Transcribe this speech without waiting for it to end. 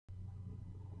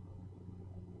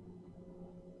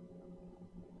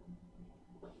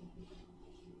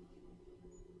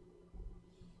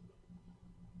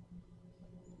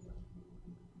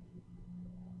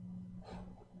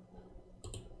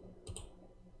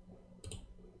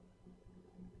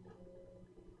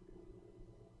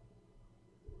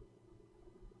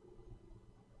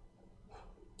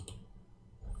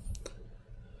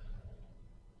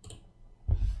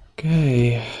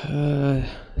Okay,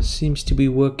 seems to be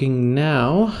working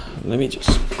now. Let me just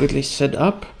quickly set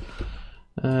up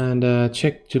and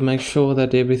check to make sure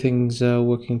that everything's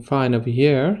working fine over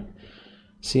here.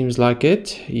 Seems like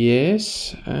it,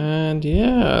 yes. And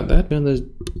yeah, that turn the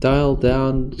dial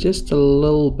down just a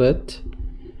little bit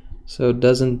so it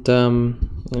doesn't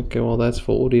okay, well, that's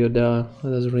for audio dial. That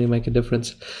doesn't really make a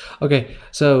difference. Okay,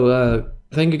 so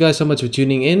thank you guys so much for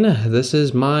tuning in. This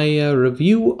is my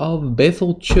review of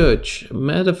Bethel Church.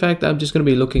 Matter of fact, I'm just going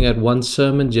to be looking at one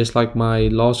sermon, just like my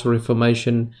last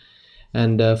Reformation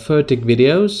and Furtick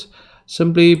videos,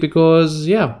 simply because,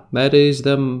 yeah, that is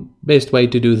the best way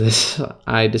to do this,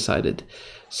 I decided.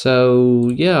 So,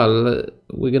 yeah,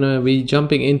 we're going to be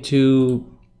jumping into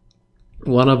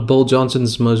one of Bill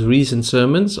Johnson's most recent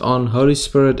sermons on Holy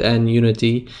Spirit and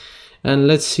unity, and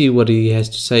let's see what he has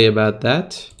to say about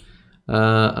that.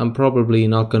 I'm probably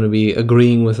not going to be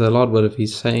agreeing with a lot what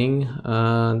he's saying.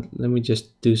 Let me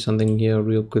just do something here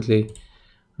real quickly.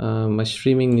 My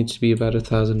streaming needs to be about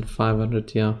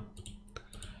 1,500. Yeah,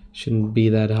 shouldn't be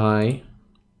that high.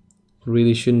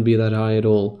 Really shouldn't be that high at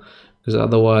all, because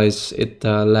otherwise it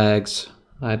lags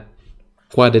at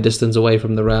quite a distance away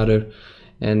from the router.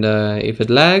 And if it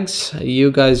lags,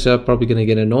 you guys are probably going to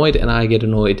get annoyed, and I get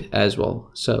annoyed as well.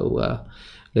 So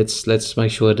let's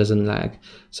make sure it doesn't lag.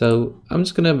 So I'm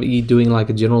just going to be doing like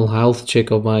a general health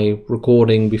check of my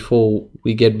recording before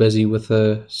we get busy with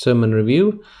the sermon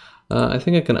review. I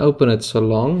think I can open it so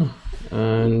long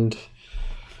and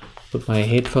put my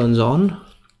headphones on.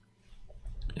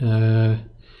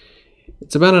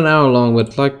 It's about an hour long,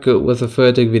 but like with a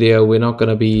Furtick video, we're not going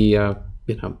to be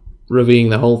reviewing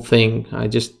the whole thing. I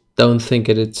just don't think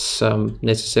it's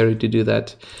necessary to do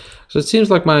that. So it seems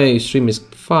like my stream is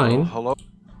fine. Hello.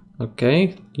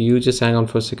 Okay, you just hang on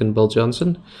for a second, Bill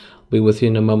Johnson. I'll be with you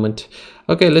in a moment.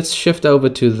 Okay, let's shift over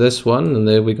to this one, and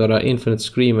there we got our infinite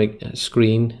scream. Infinite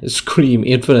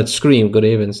scream. Good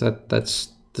heavens, that's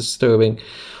disturbing.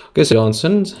 Okay, so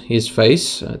Johnson, his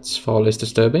face, it's far less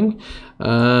disturbing.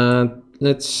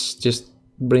 Let's just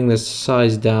bring the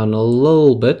size down a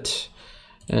little bit.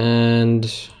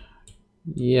 And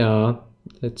yeah,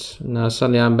 now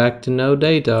suddenly I'm back to no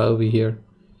data over here.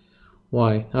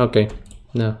 Why? Okay,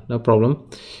 no problem.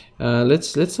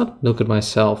 Let's not look at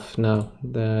myself now.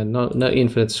 No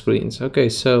infinite screens. Okay,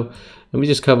 so let me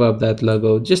just cover up that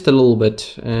logo just a little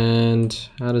bit. And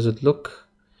how does it look?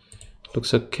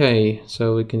 Looks okay.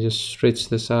 So we can just stretch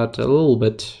this out a little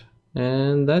bit,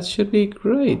 and that should be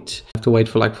great. I have to wait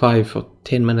for like 5 or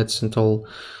 10 minutes until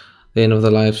the end of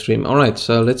the live stream. All right,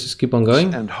 so let's just keep on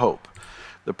going. And hope.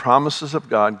 The promises of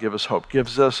God give us hope,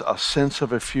 gives us a sense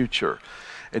of a future.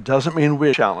 It doesn't mean we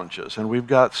have challenges, and we've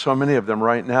got so many of them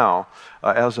right now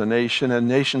as a nation and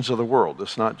nations of the world.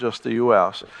 It's not just the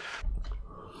U.S.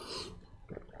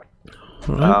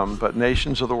 Right. But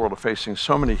nations of the world are facing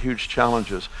so many huge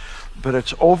challenges. But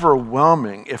it's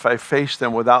overwhelming if I face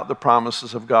them without the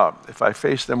promises of God, if I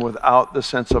face them without the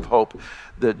sense of hope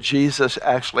that Jesus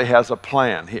actually has a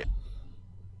plan. He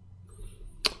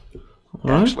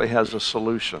actually has a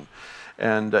solution.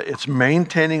 And it's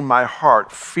maintaining my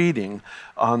heart, feeding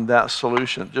on that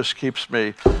solution. It just keeps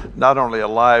me not only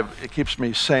alive, it keeps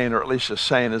me sane, or at least as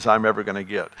sane as I'm ever going to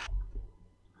get.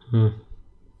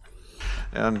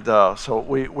 And so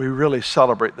we really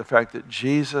celebrate the fact that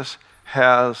Jesus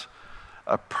has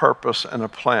a purpose and a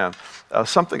plan.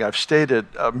 Something I've stated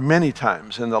many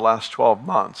times in the last 12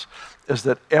 months is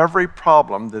that every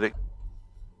problem that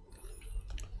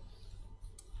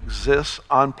exists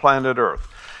on planet Earth,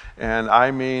 and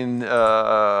I mean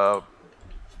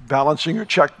balancing your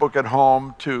checkbook at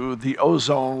home, to the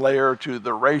ozone layer, to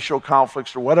the racial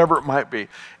conflicts, or whatever it might be,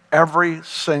 every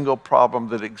single problem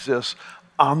that exists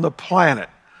on the planet,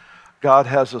 God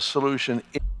has a solution.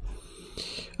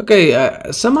 Okay,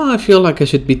 somehow I feel like I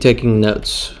should be taking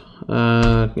notes.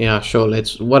 Yeah, sure,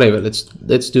 let's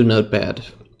do Notepad.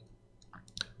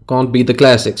 Can't beat the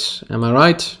classics, am I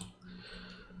right?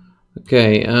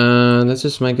 Okay, let's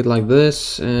just make it like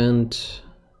this and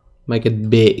make it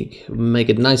big, make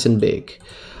it nice and big.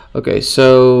 Okay,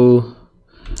 so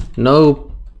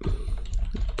no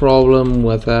problem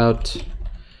without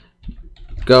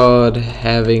God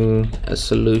having a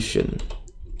solution.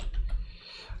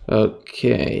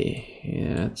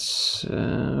 Okay, that's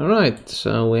right.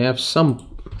 So we have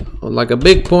some, like a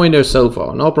big pointer so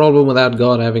far. No problem without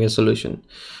God having a solution.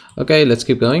 Okay, let's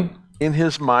keep going. In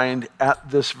his mind at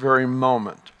this very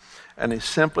moment, and he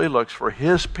simply looks for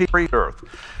his people on earth.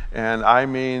 And I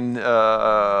mean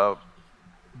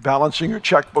balancing your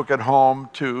checkbook at home,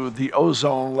 to the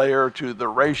ozone layer, to the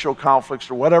racial conflicts,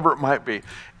 or whatever it might be,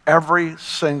 every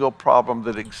single problem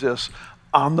that exists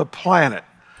on the planet.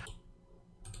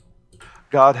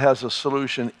 God has a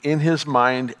solution in his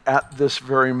mind at this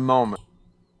very moment.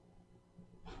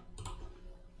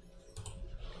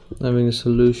 Having a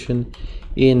solution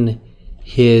in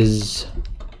his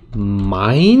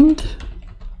mind,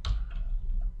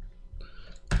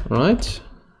 right?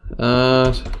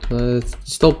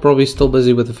 Probably still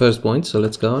busy with the first point, so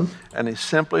let's go on. And he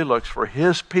simply looks for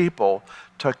his people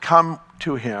to come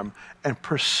to him and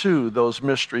pursue those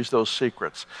mysteries, those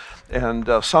secrets. And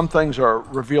some things are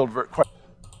revealed quite.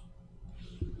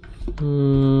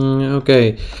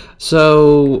 Okay,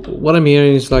 so what I'm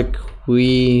hearing is like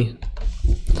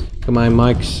my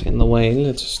mic's in the way.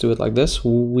 Let's just do it like this.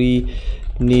 We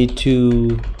need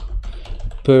to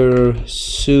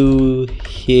pursue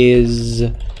his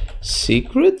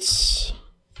secrets.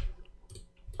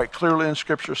 Quite clearly in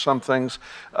Scripture, some things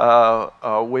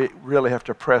we really have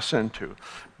to press into.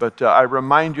 But I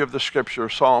remind you of the Scripture,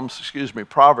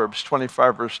 Proverbs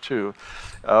 25, verse 2.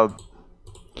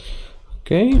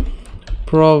 Okay,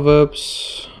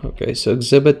 Proverbs. Okay, so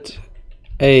Exhibit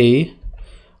A,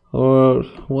 or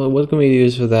what can we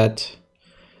use for that?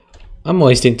 I'm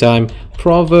wasting time.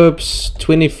 Proverbs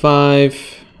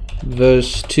 25,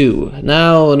 verse 2.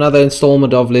 Now another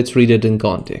installment of Let's Read It in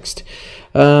Context.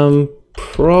 Proverbs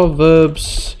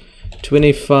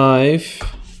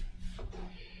 25.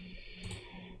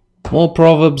 More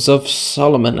Proverbs of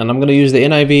Solomon, and I'm going to use the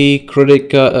NIV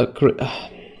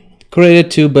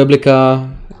credited to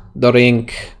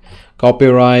Biblica.inc,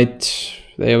 copyright,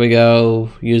 there we go,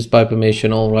 used by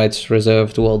permission, all rights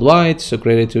reserved worldwide, so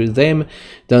credit to them.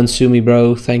 Don't sue me,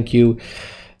 bro, thank you.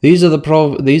 These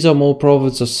are more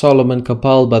Proverbs of Solomon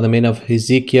compiled by the men of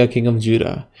Hezekiah, king of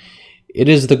Judah. It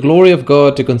is the glory of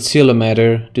God to conceal a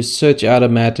matter, to search out a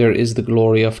matter is the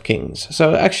glory of kings.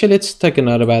 So actually, let's take a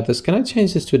note about this. Can I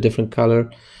change this to a different color?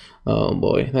 Oh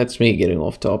boy, that's me getting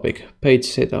off topic. Page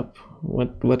setup.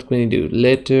 What can we do?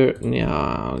 Letter.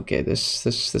 Yeah, okay. This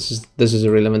is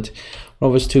irrelevant.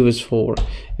 Proverbs 2 verse 4. It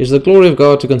is the glory of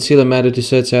God to conceal a matter, to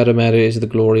search out a matter is the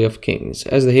glory of kings.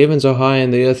 As the heavens are high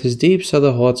and the earth is deep, so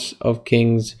the hearts of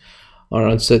kings are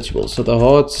unsearchable. So the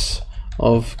hearts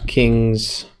of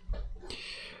kings.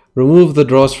 Remove the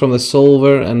dross from the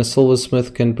silver, and a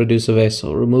silversmith can produce a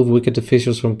vessel. Remove wicked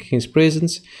officials from king's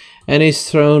presence, and his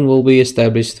throne will be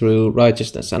established through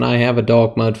righteousness. And I have a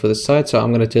dark mode for the site, so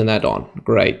I'm going to turn that on.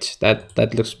 Great,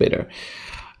 that looks better.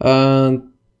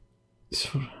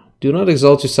 Do not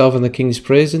exalt yourself in the king's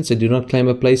presence, and do not claim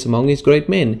a place among his great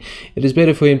men. It is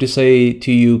better for him to say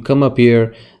to you, "Come up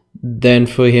here," than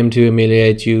for him to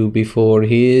humiliate you before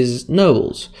his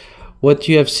nobles. What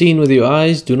you have seen with your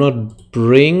eyes, do not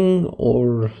bring,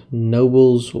 or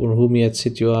nobles, or whom you had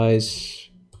set your eyes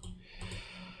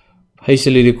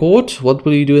hastily to court. What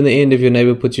will you do in the end if your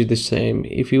neighbor puts you the same?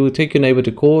 If you will take your neighbor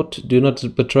to court, do not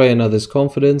betray another's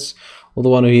confidence, or the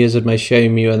one who hears it may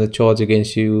shame you, and the charge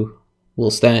against you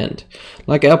will stand.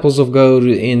 Like apples of gold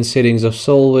in settings of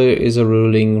silver is a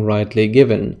ruling rightly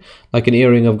given. Like an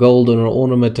earring of gold or an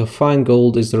ornament of fine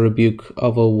gold is the rebuke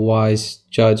of a wise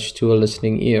judge to a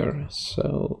listening ear.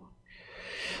 So,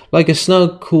 like a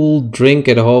snow-cooled drink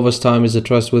at harvest time is a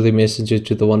trustworthy messenger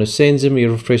to the one who sends him. He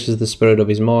refreshes the spirit of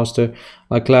his master.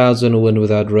 Like clouds and a wind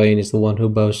without rain is the one who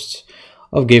boasts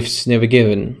of gifts never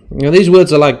given. Now, these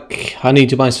words are like honey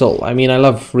to my soul. I mean, I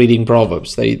love reading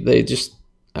Proverbs. They just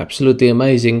absolutely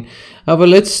amazing. But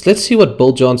let's see what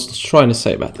Bill Johnson's trying to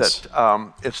say about this.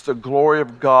 That it's the glory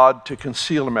of God to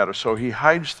conceal a matter. So he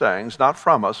hides things, not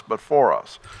from us, but for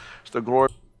us. It's the glory.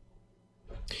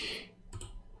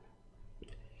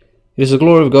 It is the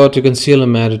glory of God to conceal a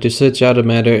matter, to search out a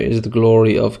matter is the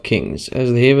glory of kings.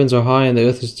 As the heavens are high and the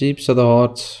earth is deep, so the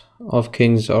hearts of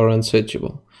kings are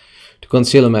unsearchable. To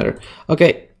conceal a matter.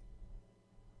 Okay.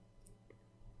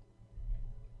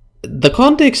 The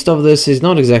context of this is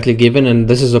not exactly given, and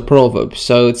this is a proverb,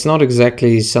 so it's not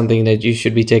exactly something that you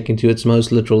should be taking to its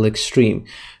most literal extreme.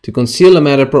 To conceal a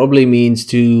matter probably means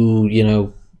to,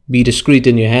 be discreet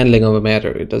in your handling of a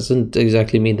matter. It doesn't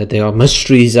exactly mean that there are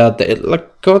mysteries out there.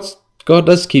 Like God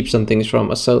does keep some things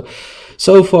from us.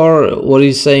 So far, what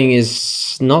he's saying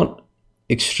is not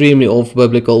extremely off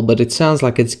biblical, but it sounds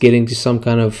like it's getting to some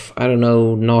kind of, I don't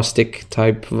know, Gnostic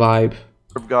type vibe.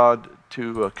 Of God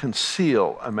to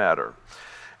conceal a matter,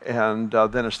 and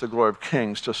then it's the glory of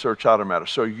kings to search out a matter.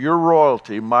 So your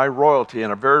royalty, my royalty,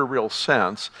 in a very real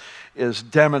sense, is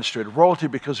demonstrated. Royalty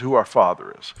because who our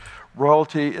Father is.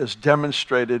 Royalty is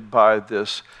demonstrated by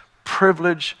this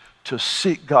privilege to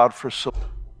seek God for solution.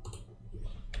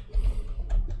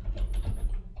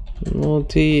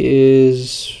 Royalty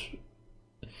is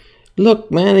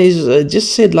Look, man, he's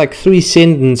just said like 3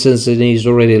 sentences and he's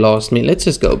already lost me. Let's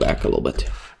just go back a little bit.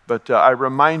 But I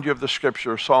remind you of the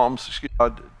scripture, Psalms,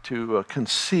 God to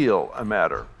conceal a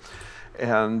matter.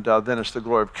 And then it's the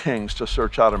glory of kings to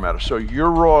search out a matter. So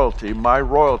your royalty, my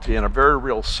royalty, in a very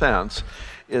real sense,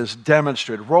 is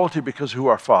demonstrated. Royalty because who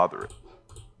our Father is.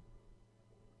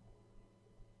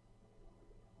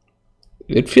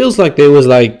 It feels like there was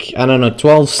like, I don't know,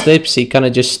 12 steps. He kind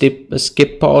of just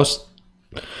skipped past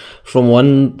from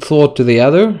one thought to the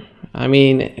other. I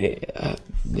mean,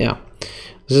 yeah.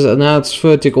 Now it's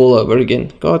vertical all over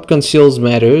again. God conceals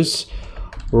matters.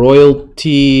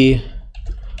 Royalty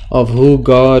of who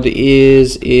God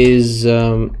is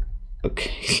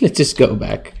okay, let's just go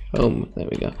back home. There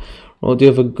we go. Royalty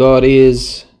of who God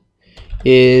is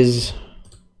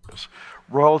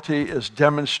royalty is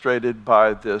demonstrated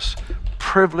by this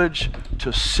privilege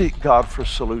to seek God for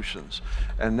solutions.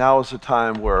 And now is the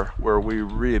time where we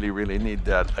really need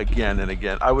that again and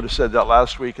again. I would have said that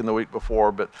last week and the week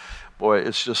before, but boy,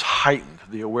 it's just heightened.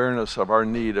 The awareness of our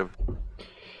need of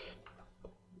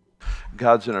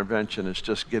God's intervention is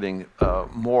just getting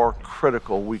more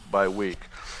critical week by week.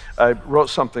 I wrote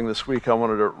something this week I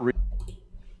wanted to read.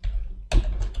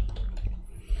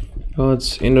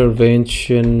 God's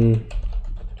intervention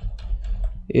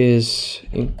is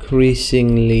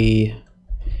increasingly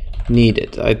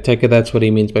needed. I take it that's what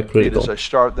he means by critical. As I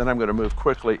start, then I'm going to move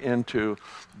quickly into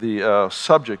the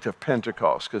subject of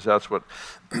Pentecost, because that's what,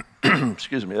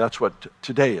 excuse me, that's what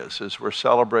today is we're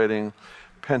celebrating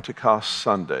Pentecost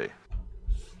Sunday.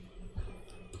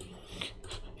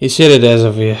 He said it as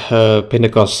if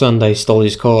Pentecost Sunday stole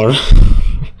his car.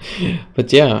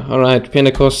 But yeah, all right,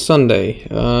 Pentecost Sunday.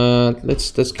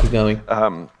 Let's keep going.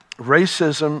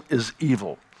 Racism is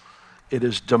evil. It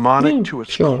is demonic to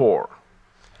its core.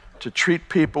 To treat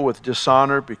people with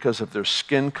dishonor because of their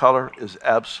skin color is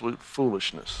absolute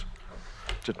foolishness.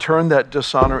 To turn that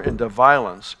dishonor into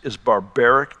violence is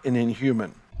barbaric and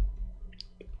inhuman.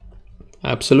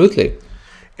 Absolutely.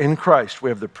 In Christ, we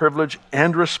have the privilege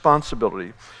and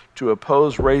responsibility to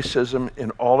oppose racism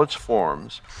in all its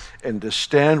forms and to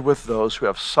stand with those who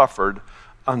have suffered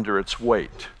under its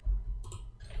weight.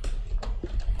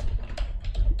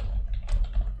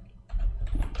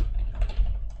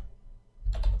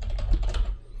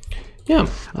 Yeah,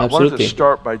 absolutely. I wanted to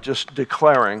start by just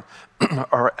declaring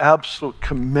our absolute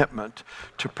commitment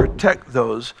to protect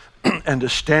those and to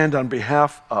stand on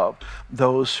behalf of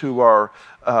those who are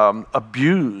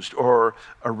abused or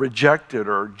rejected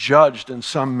or judged in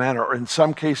some manner, or in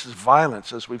some cases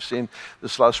violence, as we've seen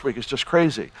this last week. Is just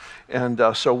crazy. And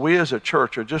so we as a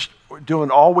church are just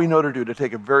doing all we know to do to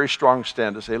take a very strong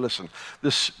stand to say, listen,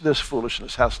 this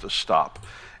foolishness has to stop.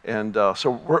 And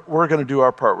so we're going to do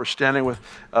our part. We're standing with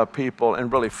people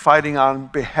and really fighting on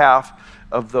behalf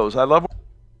of those. I love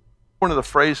one of the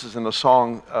phrases in the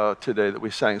song today that we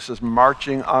sang. It says,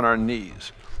 marching on our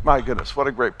knees. My goodness, what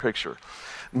a great picture.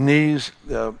 Knees,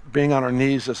 being on our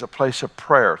knees is a place of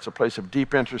prayer. It's a place of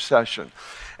deep intercession.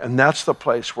 And that's the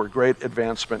place where great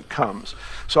advancement comes.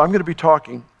 So I'm going to be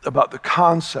talking about the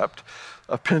concept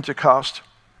of Pentecost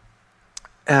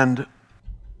and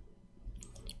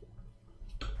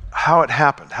how it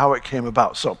happened, how it came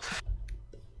about. So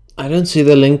I don't see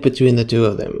the link between the two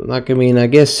of them. Like, I mean, I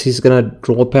guess he's going to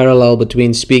draw a parallel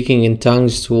between speaking in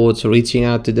tongues towards reaching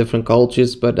out to different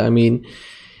cultures. But I mean,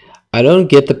 I don't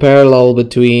get the parallel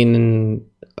between,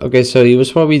 okay, so he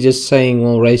was probably just saying,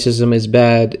 well, racism is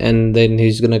bad, and then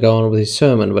he's going to go on with his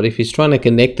sermon. But if he's trying to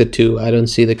connect the two, I don't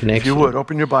see the connection. If you would,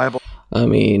 open your Bible. I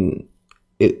mean,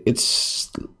 it's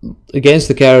against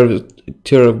the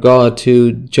character of God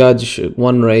to judge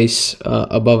one race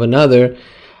above another.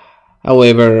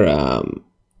 However,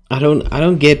 I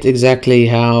don't get exactly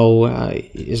how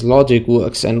his logic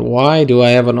works, and why do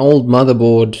I have an old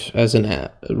motherboard as an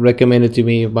recommended to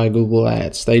me by Google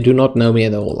Ads? They do not know me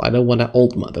at all. I don't want an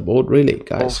old motherboard, really,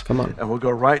 guys. Come on. And we'll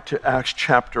go right to Acts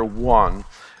chapter 1,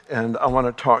 and I want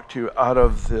to talk to you out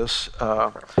of this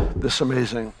this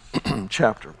amazing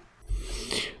chapter.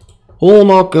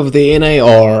 Hallmark of the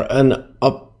NAR,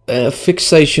 a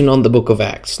fixation on the book of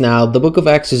Acts. Now, the book of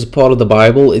Acts is part of the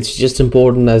Bible. It's just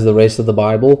important as the rest of the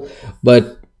Bible.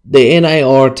 But the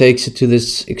NAR takes it to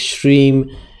this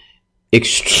extreme,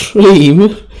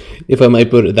 if I may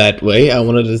put it that way. I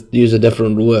wanted to use a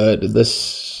different word. They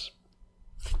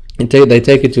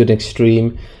take it to an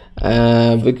extreme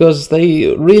because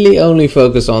they really only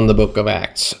focus on the book of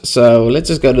Acts. So let's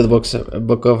just go to the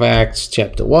book of Acts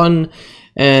chapter 1.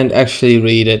 and actually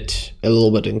read it a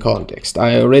little bit in context.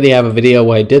 I already have a video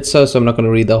where I did so I'm not going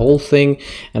to read the whole thing,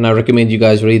 and I recommend you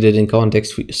guys read it in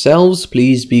context for yourselves.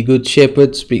 Please be good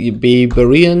shepherds, be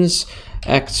Bereans.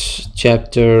 Acts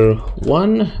chapter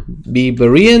 1, be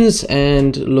Bereans,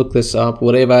 and look this up.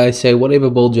 Whatever I say, whatever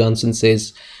Bill Johnson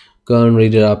says, go and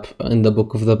read it up in the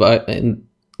book of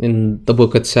in the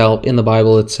book itself, in the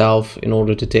Bible itself, in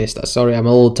order to test us. Sorry, I'm a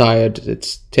little tired.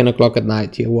 It's 10 o'clock at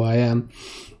night here where I am,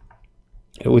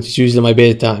 which is usually my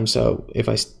bedtime. So if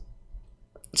I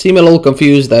seem a little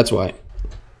confused, that's why.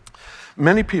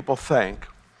 Many people think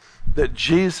that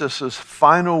Jesus'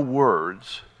 final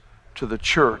words to the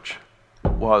church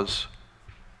was,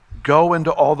 go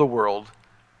into all the world,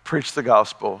 preach the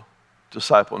gospel,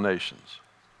 disciple nations.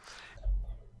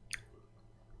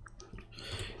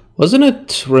 Wasn't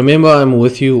it, remember I'm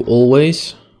with you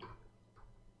always?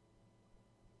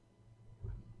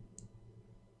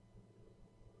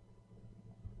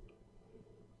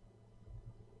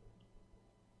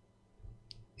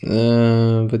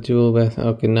 But you will,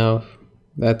 okay, no.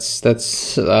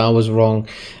 That's I was wrong,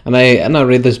 and I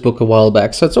read this book a while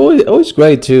back. So it's always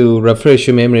great to refresh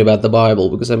your memory about the Bible,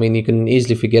 because I mean you can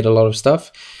easily forget a lot of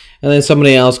stuff, and then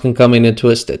somebody else can come in and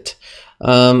twist it.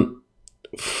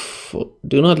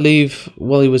 Do not leave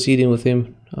while he was eating with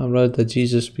him. I wrote that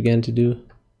Jesus began to do.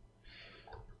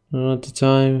 Not the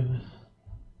time.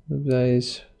 The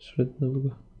days.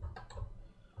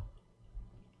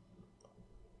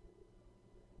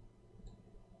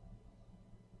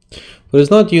 For it is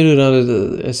not you who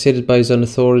know set it by his own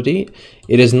authority.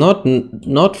 It is not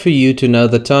for you to know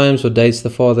the times or dates the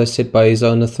Father has set by his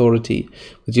own authority.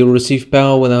 But you will receive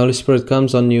power when the Holy Spirit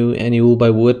comes on you, and you will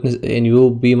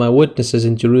be my witnesses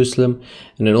in Jerusalem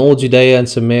and in all Judea and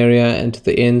Samaria and to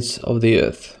the ends of the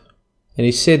earth. And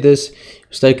he said this. He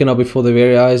was taken up before their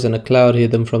very eyes, and a cloud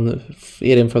hid him from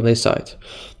their sight.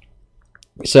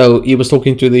 So he was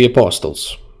talking to the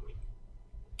apostles.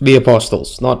 The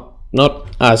apostles, not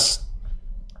us.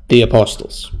 The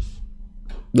apostles.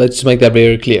 Let's make that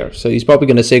very clear. So he's probably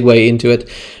going to segue into it,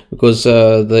 because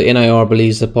the NIR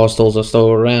believes the apostles are still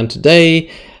around today,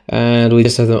 and we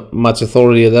just have much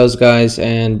authority of those guys,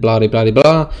 and blah blah blah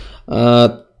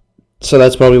blah. So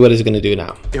that's probably what he's going to do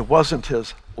now. It wasn't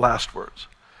his last words.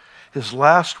 His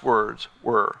last words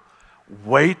were,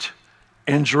 wait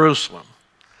in Jerusalem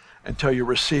until you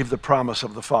receive the promise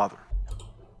of the Father.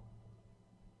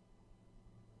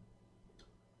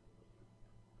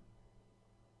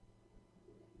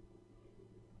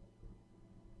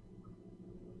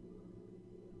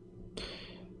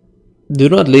 Do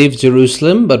not leave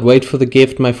Jerusalem, but wait for the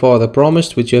gift my Father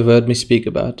promised, which you have heard me speak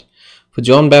about. For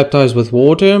John baptized with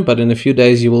water, but in a few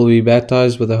days you will be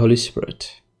baptized with the Holy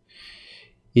Spirit.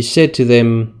 He said to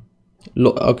them,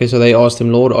 okay, so they asked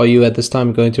him, Lord, are you at this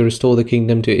time going to restore the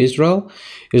kingdom to Israel?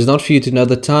 It is not for you to know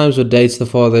the times or dates the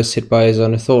Father has set by his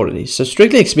own authority. So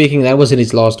strictly speaking, that wasn't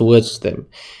his last words to them.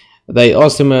 They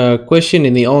asked him a question,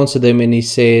 and he answered them, and he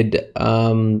said,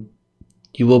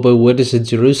 you will be witnesses in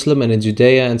Jerusalem and in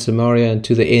Judea and Samaria and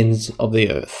to the ends of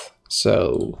the earth.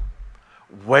 So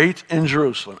wait in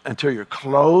Jerusalem until you're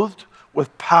clothed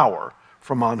with power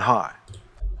from on high.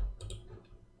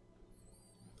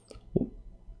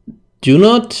 Do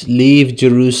not leave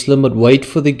Jerusalem, but wait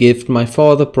for the gift my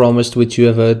Father promised, which you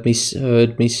have heard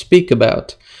me speak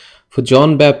about. For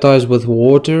John baptized with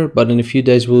water, but in a few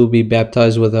days will be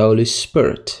baptized with the Holy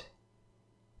Spirit.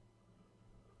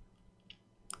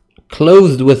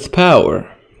 Clothed with power.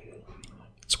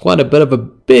 It's quite a bit of a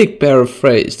big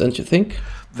paraphrase, don't you think?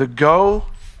 The go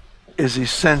is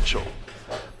essential.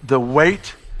 The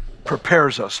wait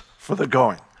prepares us for the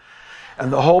going.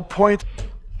 And the whole point...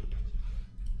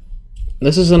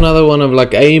 This is another one of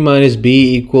like A minus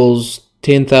B equals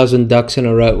 10,000 ducks in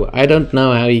a row. I don't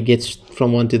know how he gets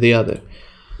from one to the other.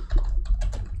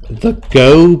 The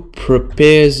go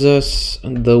prepares us,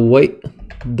 the wait...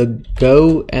 The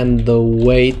go and the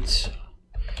wait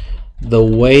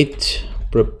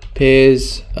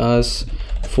prepares us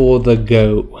for the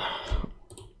go.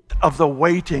 Of the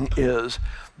waiting is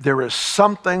there is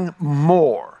something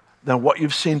more than what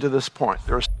you've seen to this point.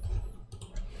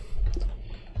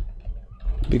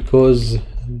 Because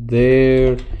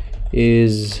there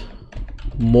is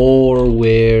more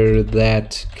where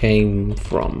that came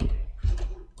from.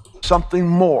 Something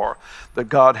more that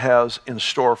God has in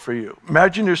store for you.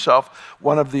 Imagine yourself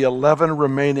one of the 11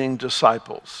 remaining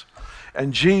disciples,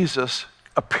 and Jesus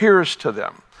appears to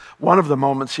them. One of the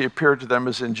moments he appeared to them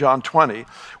is in John 20,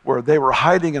 where they were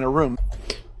hiding in a room.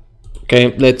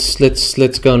 Okay,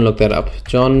 let's go and look that up.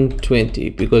 John 20,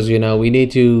 because you know we need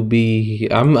to be.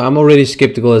 I'm already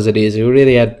skeptical as it is. We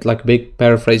really had like a big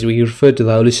paraphrase. We refer to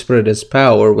the Holy Spirit as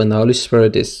power when the Holy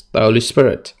Spirit is the Holy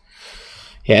Spirit.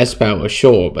 He has power,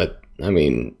 sure, but I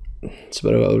mean it's a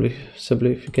bit of a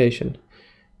simplification.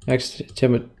 Acts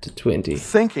chapter 20.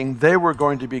 Thinking they were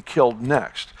going to be killed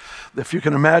next. If you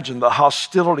can imagine the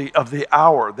hostility of the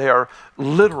hour, they are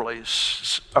literally.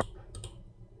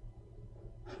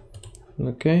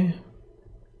 Okay.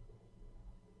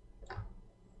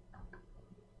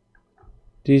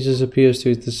 Jesus appears to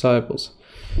his disciples.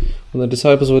 When the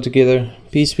disciples were together,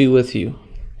 peace be with you.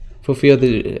 For fear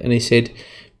and he said,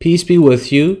 peace be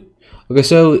with you. Okay,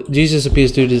 so Jesus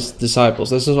appears to his disciples.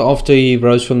 This is after he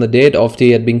rose from the dead, after he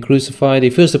had been crucified.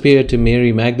 He first appeared to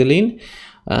Mary Magdalene.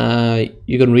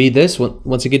 You can read this.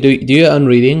 Once again, do your own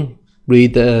reading.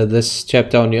 Read this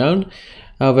chapter on your own.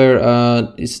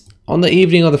 However, it's on the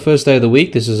evening of the first day of the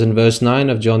week, this is in verse 9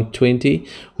 of John 20,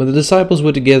 when the disciples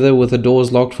were together with the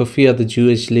doors locked for fear of the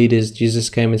Jewish leaders, Jesus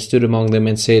came and stood among them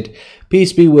and said,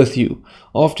 peace be with you.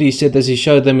 After he said this, he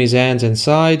showed them his hands and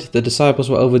side. The disciples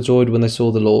were overjoyed when they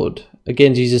saw the Lord.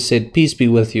 Again, Jesus said, peace be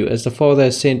with you. As the Father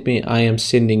has sent me, I am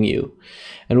sending you.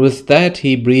 And with that,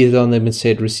 he breathed on them and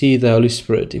said, receive the Holy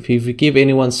Spirit. If you forgive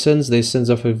anyone's sins, their sins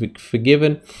are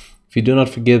forgiven. If you do not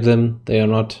forgive them, they are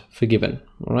not forgiven.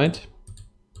 All right?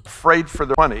 Afraid for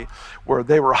their money, where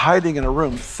they were hiding in a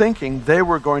room thinking they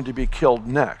were going to be killed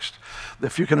next.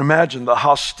 If you can imagine the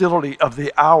hostility of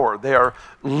the hour, they are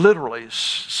literally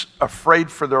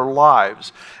afraid for their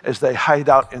lives as they hide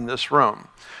out in this room.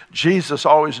 Jesus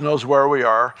always knows where we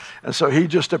are, and so he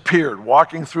just appeared,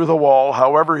 walking through the wall,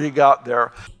 however he got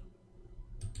there.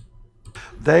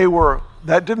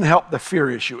 That didn't help the fear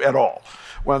issue at all.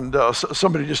 When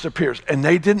somebody just appears, and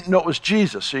they didn't know it was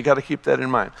Jesus, so you got to keep that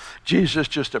in mind. Jesus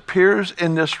just appears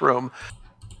in this room.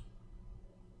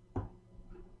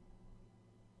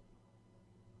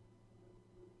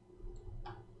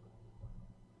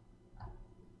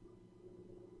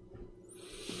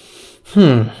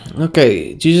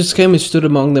 Okay, Jesus came and stood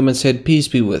among them and said, peace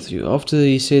be with you. After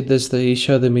he said this, he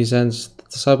showed them his hands, the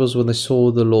disciples, when they saw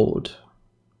the Lord.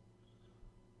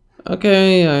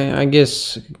 Okay, I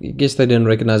guess they didn't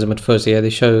recognize him at first. Yeah,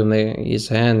 they showed him his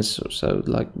hands, so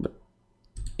like, but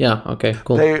yeah, okay,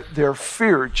 cool. Their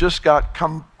fear just got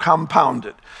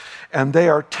compounded, and they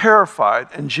are terrified.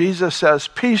 And Jesus says,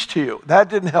 "Peace to you." That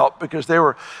didn't help because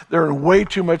they're in way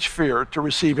too much fear to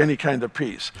receive any kind of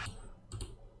peace.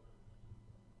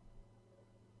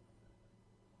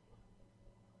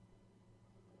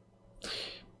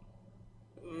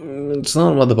 It's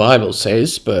not what the Bible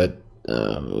says, but.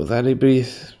 That he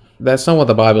breathed. That's not what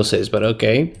the Bible says, but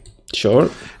okay, sure.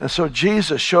 And so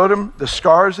Jesus showed him the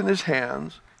scars in his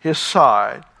hands, his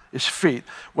side, his feet.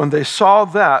 When they saw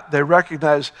that, they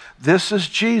recognized this is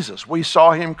Jesus. We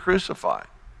saw him crucified.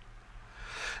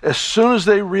 As soon as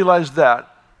they realized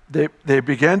that, they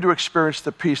began to experience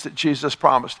the peace that Jesus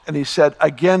promised. And he said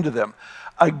again to them,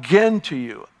 again to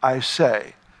you, I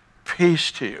say,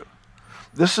 peace to you.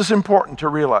 This is important to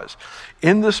realize.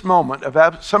 In this moment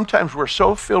of sometimes we're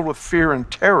so filled with fear and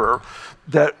terror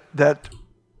that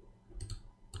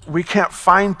we can't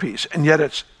find peace, and yet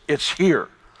it's here.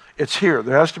 It's here.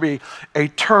 There has to be a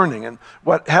turning. And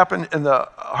what happened in the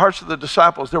hearts of the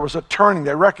disciples, there was a turning.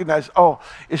 They recognized, oh,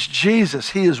 it's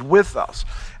Jesus. He is with us.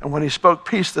 And when he spoke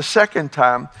peace the second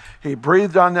time, he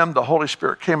breathed on them. The Holy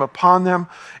Spirit came upon them,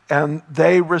 and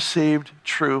they received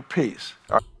true peace.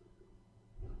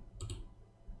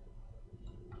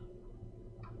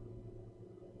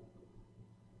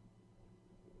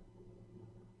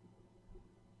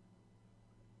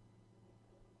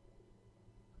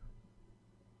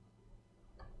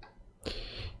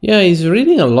 Yeah, he's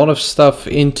reading a lot of stuff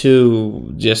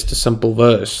into just a simple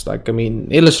verse. Like, I mean,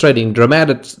 illustrating,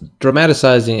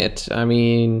 dramatizing it. I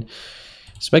mean,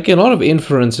 it's making a lot of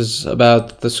inferences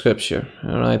about the scripture.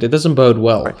 All right, it doesn't bode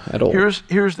well at all.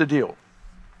 Here's the deal.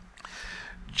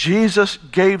 Jesus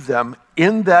gave them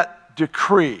in that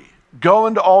decree, go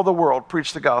into all the world,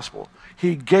 preach the gospel.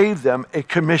 He gave them a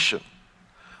commission.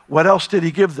 What else did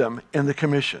he give them in the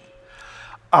commission?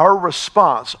 Our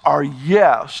response, our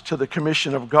yes to the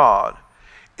commission of God,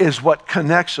 is what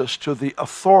connects us to the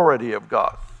authority of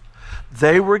God.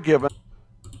 They were given.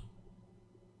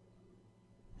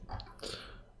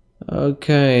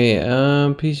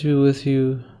 Okay, peace be with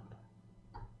you.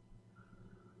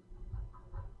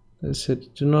 They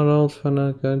said, do not hold for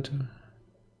not going to.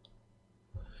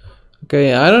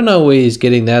 Okay, I don't know where he's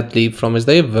getting that leap from. Is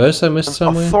there a verse I missed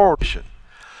somewhere? Authority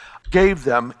gave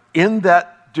them in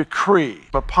that decree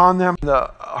upon them, in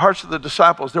the hearts of the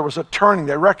disciples, there was a turning.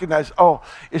 They recognized, oh,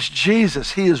 it's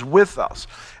Jesus. He is with us.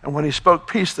 And when he spoke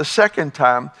peace the second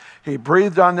time, he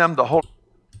breathed on them. The Holy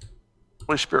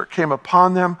Spirit came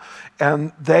upon them,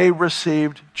 and they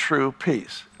received true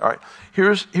peace. All right,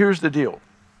 here's the deal.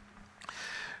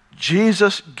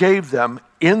 Jesus gave them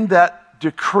in that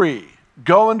decree,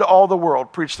 go into all the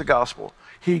world, preach the gospel.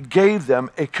 He gave them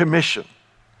a commission.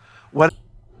 What?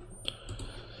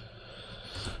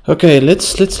 Okay,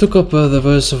 let's look up the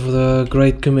verse of the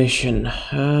Great Commission.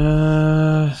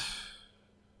 I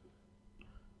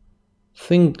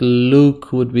think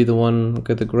Luke would be the one.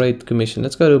 Okay, the Great Commission.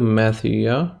 Let's go to Matthew.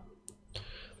 Yeah.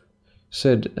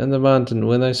 Said, and the mountain,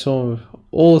 when I saw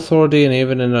all authority in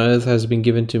heaven and on earth has been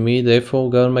given to me,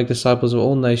 therefore go and make disciples of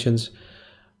all nations,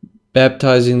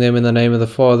 baptizing them in the name of the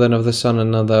Father and of the Son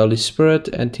and of the Holy Spirit,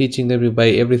 and teaching them to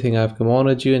obey everything I have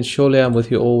commanded you, and surely I am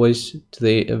with you always to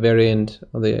the very end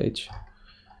of the age.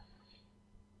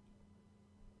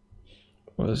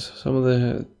 Was some of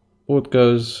the what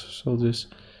goes soldiers?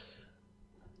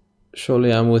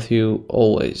 Surely I am with you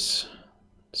always.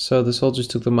 So the soldiers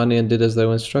took the money and did as they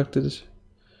were instructed.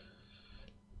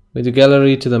 Went to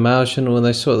Galilee, to the mountain. When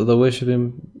they saw that they worshipped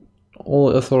him,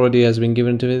 all authority has been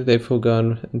given to me, therefore go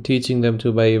on and teaching them to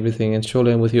obey everything, and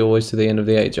surely I'm with you always to the end of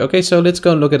the age. Okay, so let's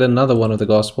go and look at another one of the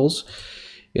Gospels.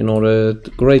 In order, the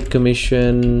Great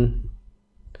Commission,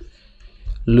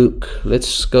 Luke.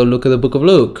 Let's go look at the book of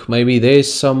Luke. Maybe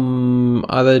there's some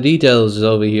other details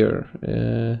over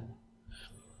here.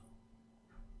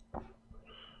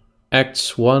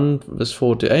 Acts 1 verse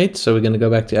 4 to 8. So we're going to go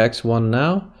back to Acts 1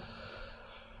 now.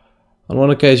 On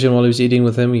one occasion while he was eating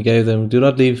with them, he gave them, do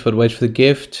not leave but wait for the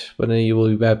gift, but then you will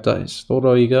be baptized. Lord,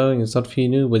 are you going? It's not for you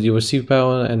new, but you receive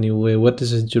power and you will be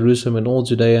witnesses in Jerusalem and all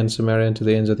Judea and Samaria and to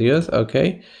the ends of the earth.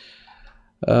 Okay.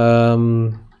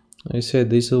 He said,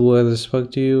 these are the words I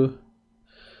spoke to you.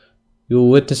 You are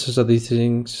witnesses of these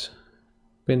things.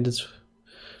 Repentance.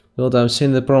 Lord, I have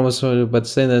seen the promise, but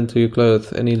stay there until you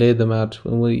clothed. And he laid them out.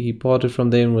 When he parted from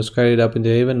them and was carried up into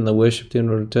heaven, and they worshipped him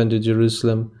and returned to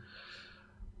Jerusalem.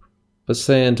 But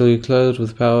stay until you clothed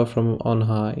with power from on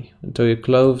high. Until you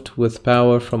clothed with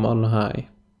power from on high.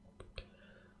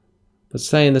 But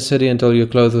stay in the city until you're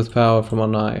clothed with power from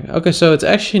on high. Okay, so it's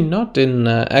actually not in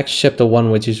Acts chapter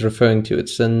 1 which he's referring to.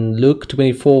 It's in Luke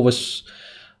 24 verse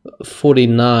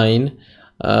 49.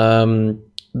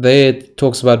 There it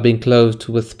talks about being clothed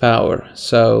with power.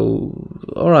 So,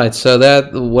 alright, so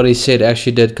that what he said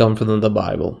actually did come from the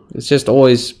Bible. It's just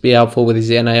always be helpful with these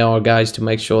NAR guys to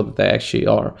make sure that they actually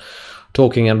are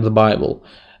talking out of the Bible.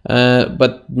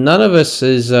 But none of us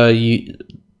is, you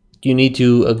need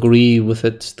to agree with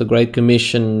it, the Great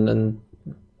Commission, and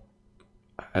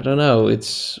I don't know,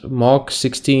 it's Mark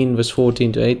 16 verse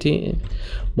 14 to 18.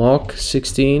 Mark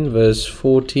 16 verse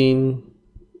 14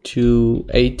 to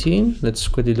 18. Let's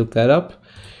quickly look that up.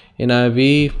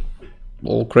 NIV,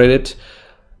 all credit.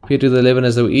 Peter to the 11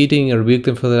 as they were eating, and rebuked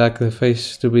them for the lack of their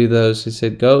faith to believe those. He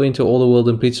said, go into all the world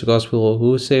and preach the gospel.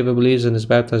 Whosoever believes and is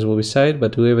baptized will be saved,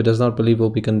 but whoever does not believe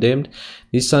will be condemned.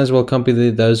 These signs will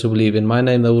accompany those who believe. In my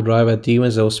name they will drive out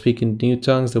demons, they will speak in new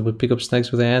tongues, they will pick up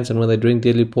snakes with their hands, and when they drink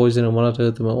deadly poison and will not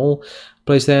hurt them at all,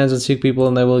 place their hands on sick people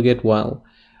and they will get well.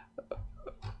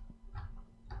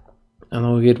 And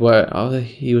then we get where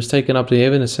he was taken up to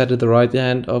heaven and sat at the right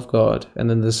hand of God. And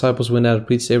then the disciples went out and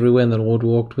preached everywhere, and the Lord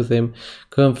walked with them,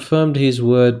 confirmed his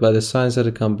word by the signs that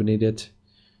accompanied it.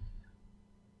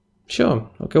 Sure.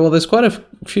 Okay, well, there's quite a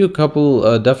few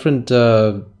couple different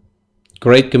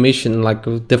Great Commission, like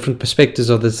different perspectives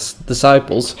of the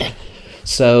disciples.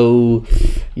 So,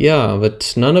 yeah,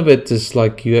 but none of it is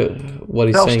like what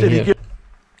he's saying here.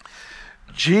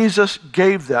 Jesus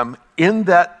gave them in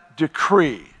that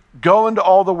decree, go into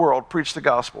all the world, preach the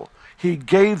gospel. He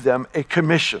gave them a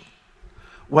commission.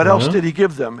 What else did he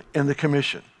give them in the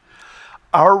commission?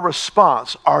 Our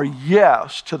response, our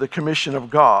yes to the commission of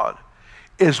God,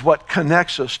 is what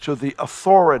connects us to the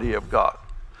authority of God.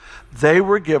 They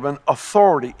were given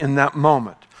authority in that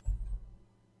moment.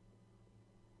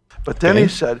 But then he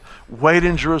said, wait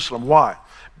in Jerusalem. Why?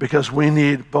 Because we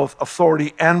need both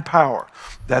authority and power.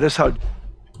 That is how...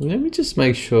 Let me just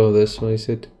make sure this one he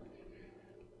said...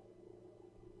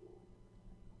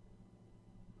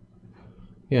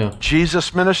 Yeah.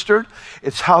 Jesus ministered.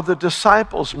 It's how the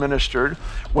disciples ministered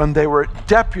when they were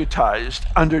deputized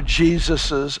under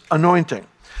Jesus's anointing.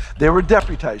 They were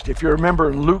deputized. If you remember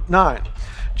in Luke 9,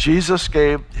 Jesus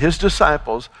gave his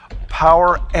disciples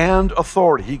power and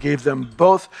authority. He gave them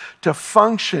both to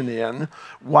function in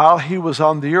while he was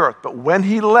on the earth. But when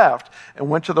he left and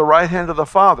went to the right hand of the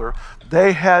Father,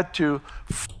 they had to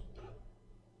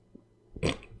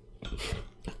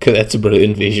Okay, that's a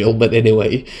brilliant visual, but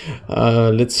anyway,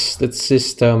 let's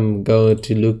just go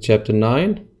to Luke chapter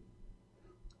 9.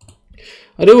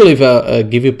 I do believe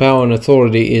give you power and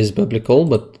authority is biblical,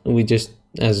 but we just,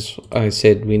 as I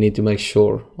said, we need to make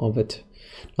sure of it.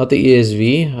 Not the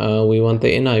ESV, we want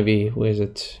the NIV. Where is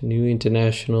it? New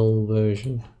International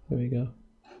Version. There we go.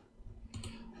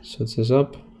 Set this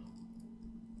up.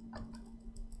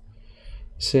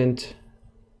 Sent.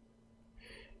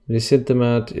 They sent them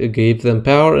out, gave them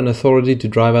power and authority to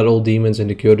drive out all demons and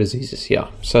to cure diseases. Yeah,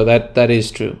 so that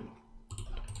is true.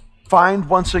 Find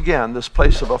once again this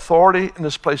place of authority and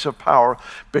this place of power,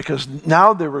 because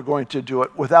now they were going to do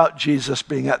it without Jesus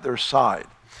being at their side.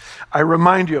 I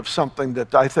remind you of something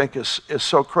that I think is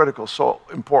so critical, so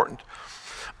important.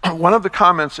 One of the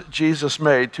comments that Jesus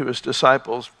made to his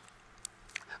disciples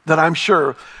that I'm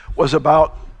sure was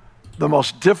about the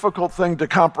most difficult thing to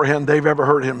comprehend they've ever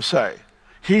heard him say.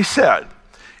 He said,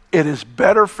 "It is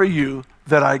better for you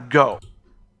that I go."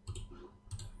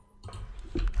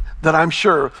 That I'm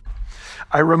sure,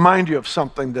 I remind you of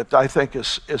something that I think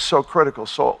is so critical,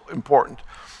 so important.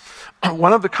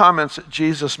 One of the comments that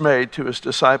Jesus made to his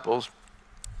disciples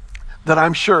that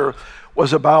I'm sure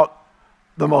was about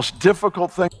the most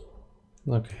difficult thing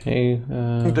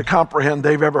to comprehend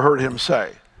they've ever heard him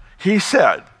say. He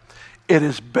said, "It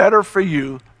is better for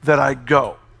you that I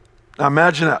go." Now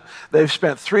imagine that. They've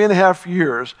spent 3.5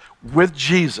 years with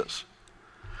Jesus.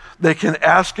 They can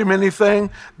ask him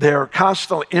anything. They are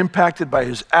constantly impacted by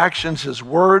his actions, his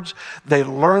words. They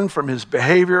learn from his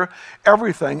behavior.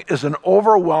 Everything is an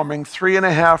overwhelming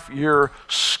 3.5-year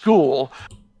school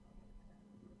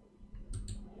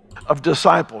of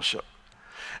discipleship.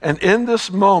 And in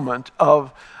this moment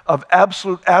of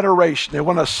absolute adoration, they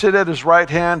want to sit at his right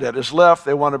hand, at his left.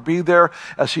 They want to be there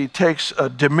as he takes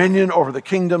dominion over the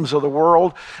kingdoms of the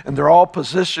world. And they're all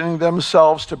positioning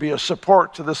themselves to be a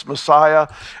support to this Messiah.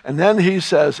 And then he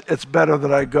says, "It's better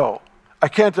that I go." I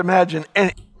can't imagine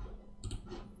any.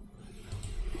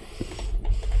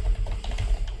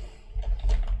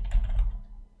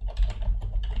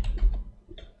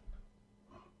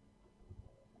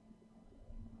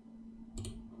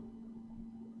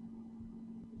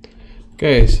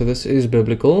 Okay, so this is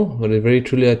biblical. But very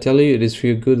truly I tell you, it is for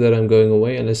your good that I'm going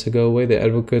away. Unless I go away, the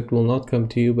advocate will not come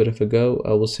to you. But if I go,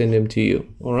 I will send him to you.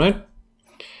 All right?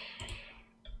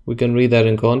 We can read that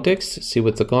in context. See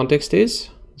what the context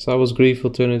is. So I was grief will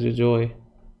turn into joy.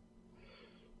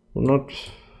 Will not,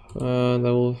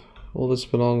 that will, all this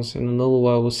belongs. In a little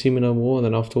while will see me no more. And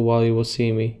then after a while you will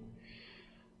see me.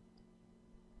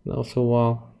 And after a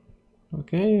while.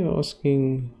 Okay, you're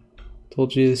asking...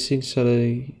 Told you the things that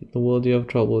in the world you have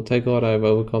trouble. Take God, I have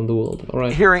overcome the world. All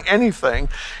right. Hearing anything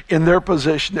in their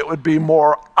position that would be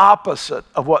more opposite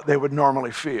of what they would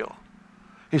normally feel.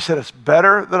 He said, "It's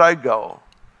better that I go,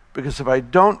 because if I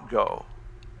don't go,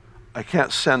 I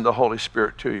can't send the Holy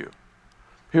Spirit to you."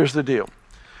 Here's the deal.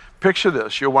 Picture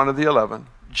this. You're one of the 11.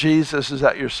 Jesus is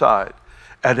at your side.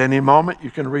 At any moment, you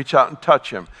can reach out and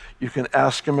touch him. You can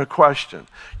ask him a question.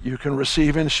 You can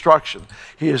receive instruction.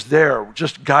 He is there,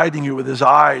 just guiding you with his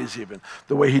eyes even,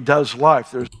 the way he does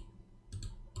life. There's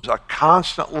a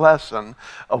constant lesson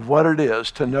of what it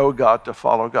is to know God, to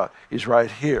follow God. He's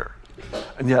right here.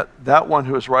 And yet, that one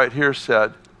who is right here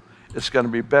said, "It's going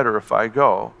to be better if I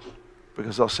go,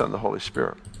 because I'll send the Holy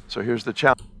Spirit." So here's the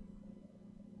challenge.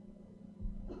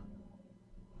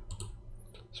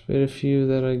 It's better for you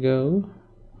that I go.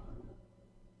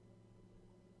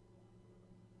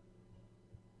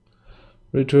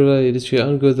 Very truly, it is for your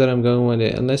own good that I'm going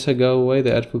away. Unless I go away,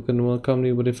 the advocate will come to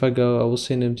you. But if I go, I will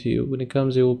send him to you. When he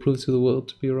comes, he will prove to the world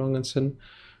to be wrong and sin.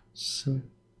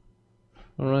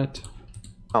 All right.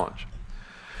 Challenge.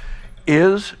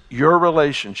 Is your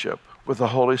relationship with the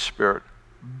Holy Spirit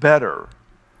better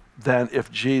than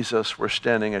if Jesus were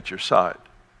standing at your side?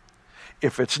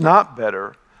 If it's not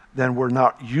better, then we're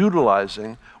not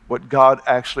utilizing what God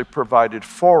actually provided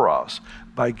for us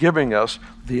by giving us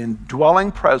the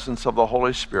indwelling presence of the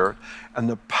Holy Spirit and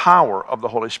the power of the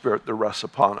Holy Spirit that rests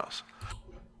upon us.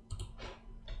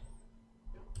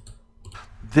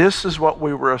 This is what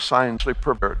we were assigned to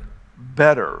prepare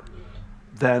better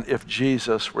than if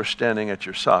Jesus were standing at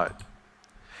your side.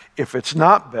 If it's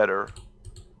not better,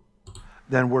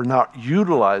 then we're not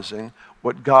utilizing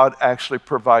what God actually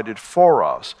provided for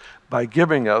us by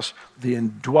giving us the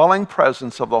indwelling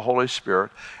presence of the Holy Spirit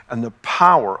and the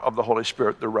power of the Holy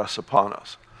Spirit that rests upon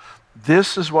us.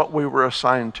 This is what we were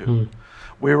assigned to.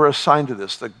 We were assigned to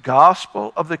this. The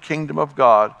gospel of the kingdom of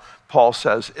God, Paul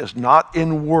says, is not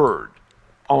in word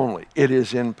only. It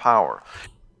is in power.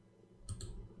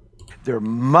 There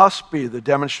must be the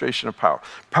demonstration of power.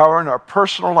 Power in our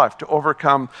personal life to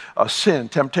overcome sin,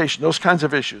 temptation, those kinds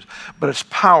of issues. But it's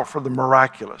power for the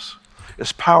miraculous.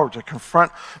 It's power to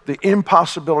confront the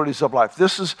impossibilities of life.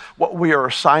 This is what we are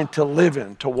assigned to live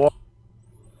in, to walk.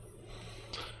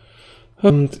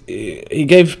 He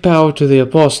gave power to the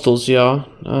apostles, yeah.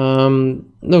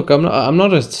 Look, I'm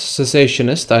not a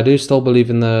cessationist. I do still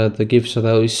believe in the gifts of the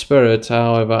Holy Spirit.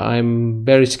 However, I'm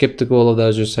very skeptical of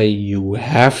those who say you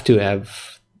have to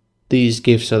have these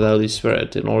gifts of the Holy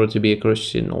Spirit in order to be a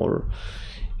Christian, or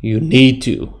you need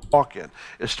to. Walk in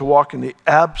is to walk in the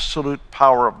absolute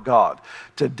power of God,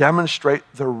 to demonstrate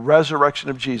the resurrection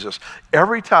of Jesus.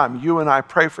 Every time you and I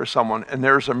pray for someone and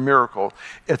there's a miracle,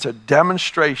 it's a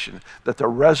demonstration that the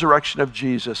resurrection of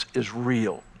Jesus is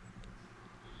real.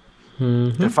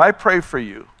 If I pray for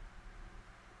you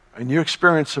and you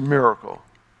experience a miracle,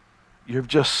 you've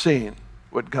just seen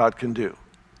what God can do.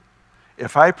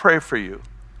 If I pray for you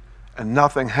and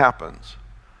nothing happens,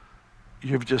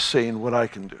 you've just seen what I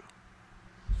can do.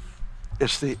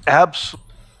 It's the absolute.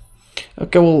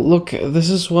 Okay, well, look, this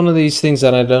is one of these things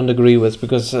that I don't agree with,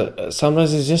 because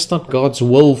sometimes it's just not God's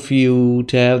will for you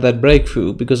to have that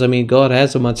breakthrough, because, I mean, God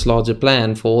has a much larger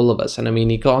plan for all of us, and, I mean,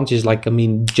 he can't just, like,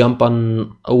 jump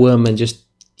on a worm and just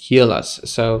heal us.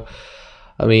 So,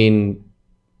 I mean,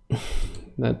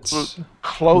 that's...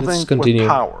 Clothing with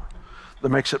power that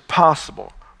makes it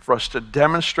possible for us to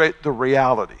demonstrate the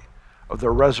reality of the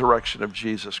resurrection of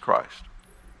Jesus Christ.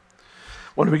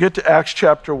 When we get to Acts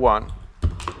chapter 1,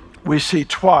 we see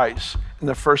twice in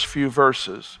the first few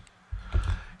verses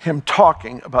him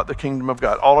talking about the kingdom of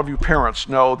God. All of you parents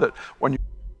know that when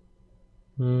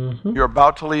you're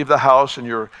about to leave the house and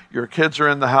your kids are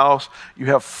in the house, you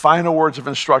have final words of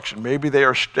instruction. Maybe they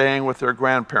are staying with their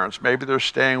grandparents. Maybe they're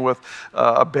staying with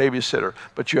a babysitter.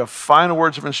 But you have final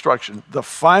words of instruction. The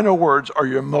final words are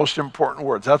your most important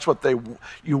words. That's what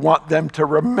you want them to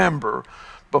remember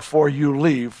before you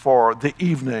leave for the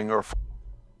evening or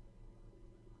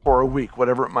for a week,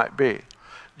 whatever it might be.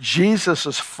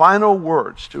 Jesus' final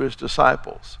words to his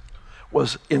disciples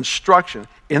was instruction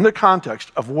in the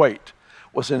context of wait,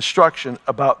 was instruction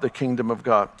about the kingdom of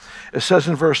God. It says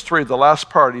in verse 3, the last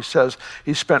part, he says,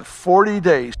 he spent 40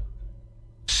 days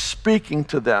speaking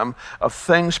to them of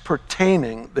things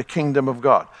pertaining the kingdom of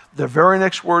God. The very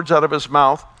next words out of his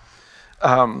mouth,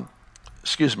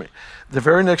 the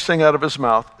very next thing out of his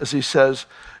mouth is he says,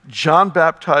 John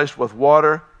baptized with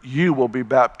water, you will be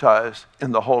baptized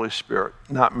in the Holy Spirit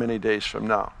not many days from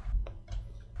now.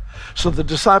 So the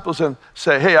disciples then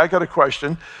say, hey, I got a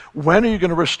question. When are you going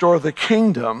to restore the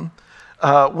kingdom?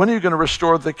 When are you going to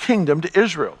restore the kingdom to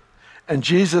Israel? And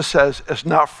Jesus says, it's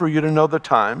not for you to know the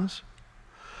times,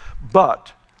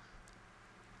 but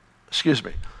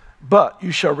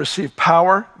you shall receive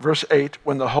power, verse 8,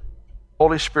 when the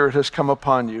Holy Spirit has come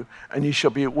upon you, and you shall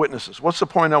be witnesses. What's the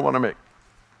point I want to make?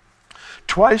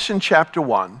 Twice in chapter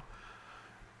 1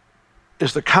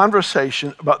 is the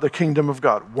conversation about the kingdom of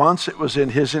God. Once it was in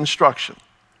his instruction.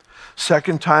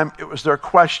 Second time it was their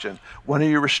question, when are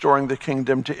you restoring the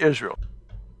kingdom to Israel?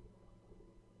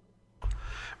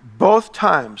 Both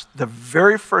times, the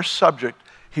very first subject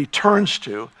he turns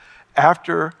to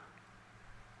after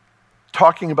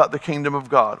talking about the kingdom of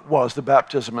God was the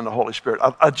baptism in the Holy Spirit.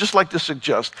 I'd just like to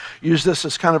suggest, use this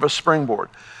as kind of a springboard.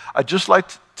 I'd just like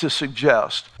to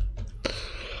suggest.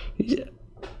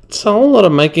 It's a whole lot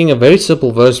of making a very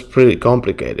simple verse pretty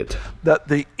complicated. That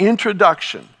the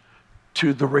introduction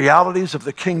to the realities of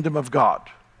the kingdom of God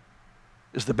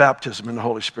is the baptism in the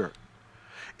Holy Spirit.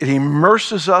 It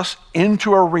immerses us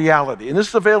into a reality, and this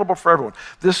is available for everyone.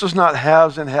 This is not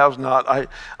haves and haves not.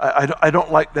 I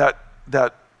don't like that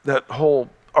whole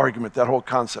argument, that whole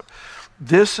concept.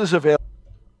 This is available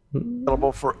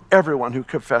for everyone who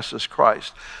confesses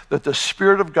Christ, that the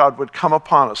Spirit of God would come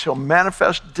upon us. He'll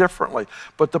manifest differently,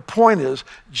 but the point is,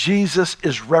 Jesus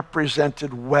is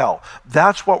represented well.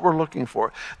 That's what we're looking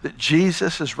for, that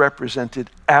Jesus is represented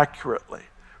accurately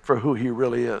for who he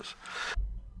really is.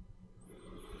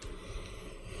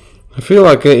 I feel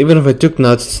like even if I took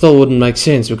notes, it still wouldn't make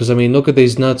sense, because, I mean, look at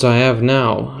these notes I have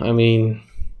now. I mean,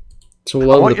 it's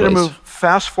all over the place. I want you to move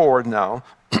fast forward now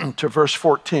to verse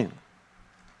 14.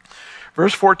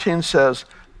 Verse 14 says,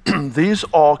 these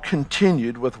all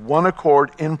continued with one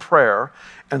accord in prayer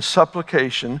and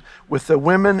supplication with the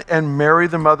women and Mary,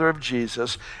 the mother of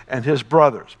Jesus, and his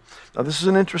brothers. Now, this is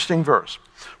an interesting verse.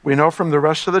 We know from the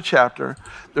rest of the chapter,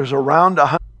 there's around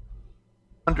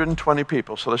 120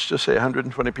 people. So let's just say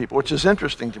 120 people, which is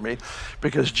interesting to me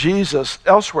because Jesus,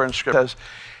 elsewhere in Scripture, says,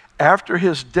 after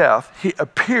his death, he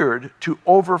appeared to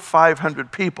over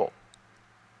 500 people.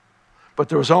 but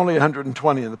there was only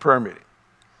 120 in the prayer meeting.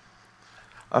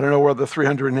 I don't know where the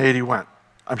 380 went.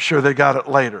 I'm sure they got it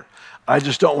later. I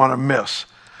just don't want to miss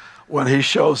when he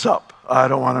shows up. I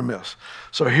don't want to miss.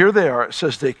 So here they are. It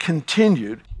says they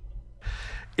continued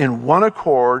in one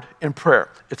accord in prayer.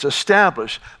 It's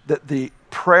established that the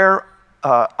prayer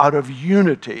out of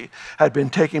unity had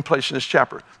been taking place in this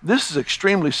chapter. This is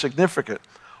extremely significant.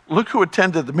 Look who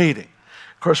attended the meeting.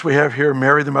 Of course, we have here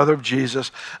Mary, the mother of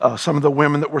Jesus, some of the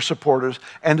women that were supporters,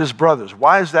 and his brothers.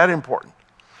 Why is that important?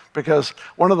 Because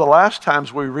one of the last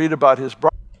times we read about his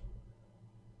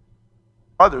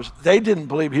brothers, they didn't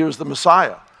believe he was the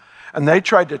Messiah. And they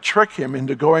tried to trick him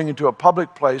into going into a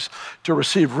public place to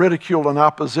receive ridicule and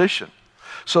opposition.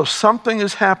 So something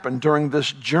has happened during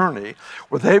this journey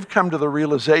where they've come to the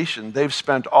realization they've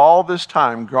spent all this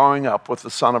time growing up with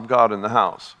the Son of God in the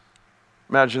house.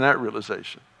 Imagine that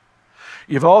realization.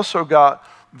 You've also got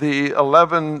the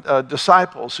 11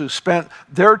 disciples who spent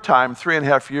their time,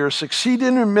 3.5 years,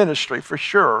 succeeding in ministry for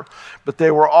sure, but they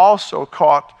were also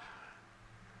caught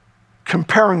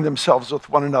comparing themselves with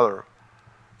one another,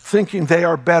 thinking they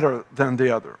are better than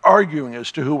the other, arguing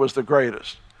as to who was the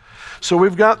greatest. So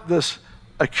we've got this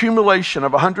accumulation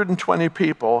of 120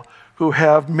 people who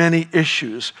have many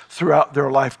issues throughout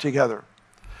their life together.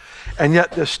 And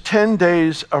yet this 10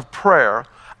 days of prayer,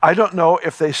 I don't know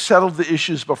if they settled the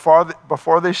issues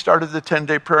before they started the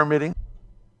 10-day prayer meeting,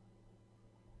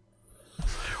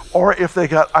 or if they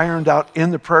got ironed out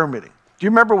in the prayer meeting. Do you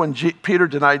remember when Peter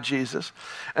denied Jesus?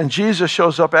 And Jesus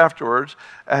shows up afterwards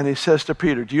and he says to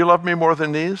Peter, "Do you love me more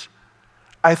than these?"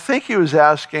 I think he was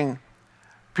asking,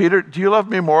 "Peter, do you love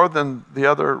me more than the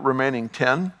other remaining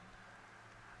 10?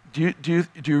 Do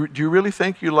you really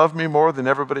think you love me more than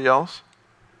everybody else?"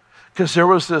 Because there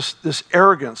was this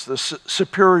arrogance, this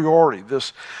superiority,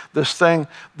 this thing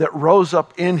that rose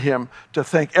up in him to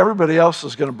think everybody else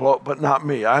is going to blow up, but not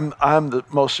me. I'm the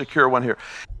most secure one here.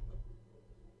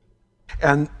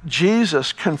 And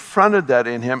Jesus confronted that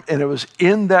in him, and it was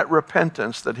in that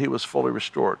repentance that he was fully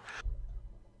restored.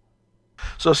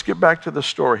 So let's get back to the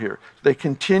story here. They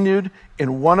continued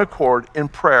in one accord in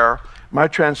prayer. My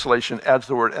translation adds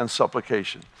the word "and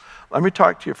supplication." Let me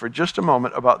talk to you for just a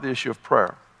moment about the issue of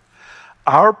prayer.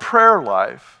 Our prayer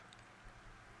life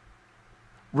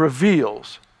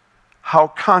reveals how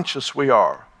conscious we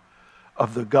are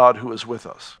of the God who is with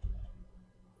us.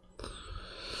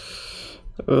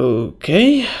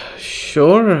 Okay,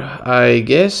 sure, I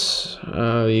guess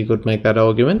you could make that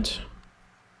argument.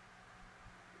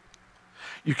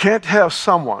 You can't have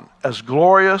someone as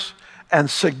glorious and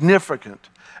significant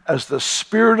as the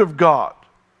Spirit of God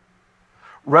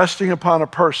resting upon a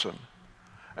person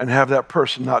and have that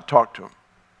person not talk to him.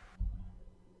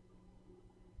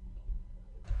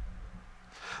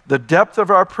 The depth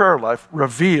of our prayer life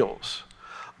reveals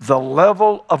the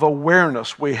level of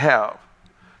awareness we have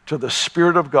to the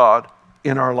Spirit of God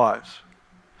in our lives.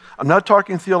 I'm not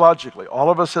talking theologically.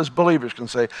 All of us as believers can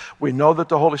say, we know that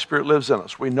the Holy Spirit lives in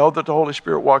us. We know that the Holy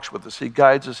Spirit walks with us. He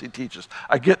guides us. He teaches.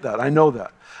 I get that. I know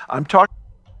that. I'm talking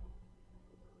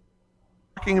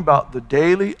about the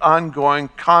daily, ongoing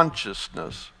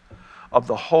consciousness of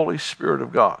the Holy Spirit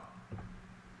of God.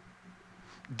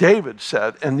 David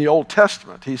said in the Old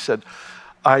Testament, he said,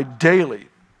 "I daily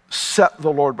set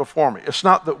the Lord before me." It's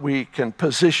not that we can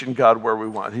position God where we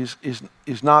want.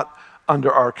 He's not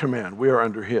under our command. We are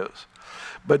under his.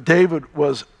 But David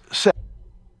was saying,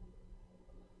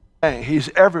 he's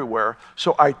everywhere,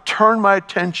 so I turn my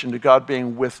attention to God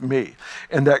being with me.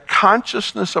 And that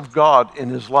consciousness of God in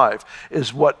his life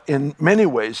is what in many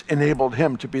ways enabled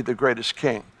him to be the greatest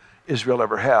king Israel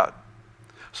ever had.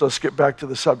 So let's get back to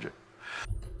the subject.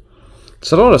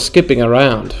 It's a lot of skipping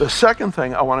around. The second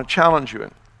thing I want to challenge you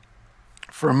in,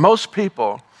 for most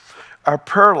people, our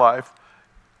prayer life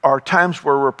are times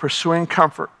where we're pursuing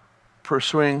comfort,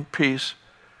 pursuing peace,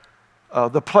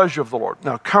 the pleasure of the Lord.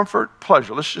 Now, comfort,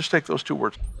 pleasure, let's just take those two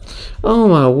words. Oh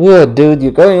my word, dude,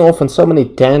 you're going off on so many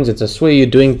tangents. I swear you're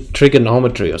doing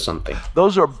trigonometry or something.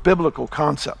 Those are biblical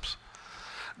concepts.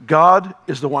 God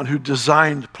is the one who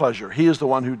designed pleasure. He is the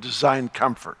one who designed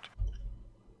comfort.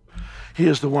 He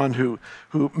is the one who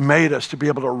made us to be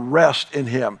able to rest in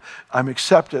him. I'm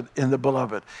accepted in the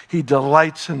beloved. He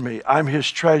delights in me. I'm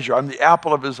his treasure. I'm the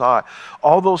apple of his eye.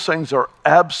 All those things are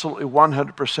absolutely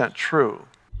 100% true.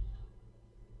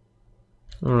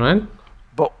 All right.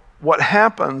 But what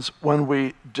happens when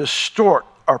we distort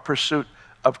our pursuit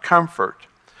of comfort,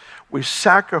 we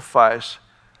sacrifice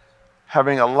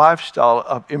having a lifestyle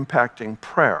of impacting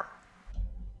prayer.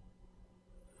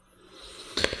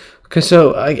 Okay,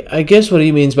 so I guess what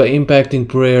he means by impacting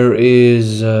prayer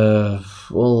is,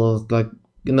 well, like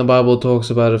in the Bible talks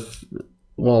about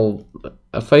well,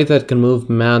 a faith that can move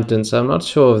mountains. I'm not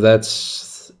sure if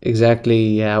that's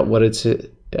exactly what it's.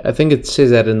 I think it says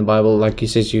that in the Bible, like you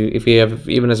says, if you have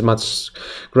even as much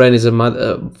grain as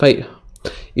a faith,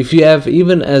 if you have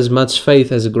even as much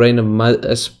faith as a grain of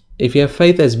if you have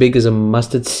faith as big as a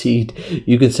mustard seed,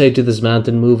 you can say to this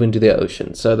mountain, move into the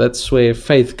ocean. So that's where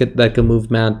faith that can move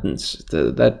mountains.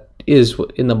 That is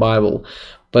in the Bible.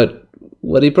 But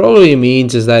what he probably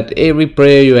means is that every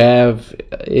prayer you have,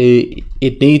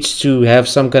 it needs to have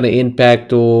some kind of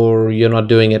impact, or you're not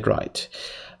doing it right.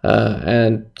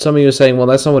 And some of you are saying, well,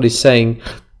 that's not what he's saying.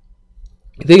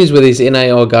 The thing is with these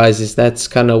NIR guys is that's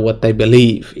kind of what they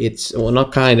believe. It's, well,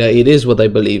 not kind of, it is what they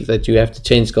believe, that you have to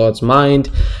change God's mind,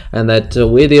 and that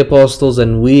we're the apostles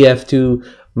and we have to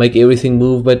make everything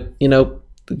move. But, you know,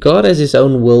 God has his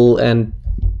own will, and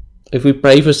if we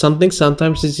pray for something,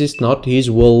 sometimes it's just not his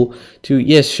will to,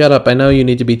 yes, shut up, I know you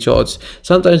need to be charged.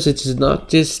 Sometimes it's not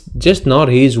just not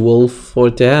his will for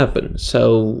it to happen.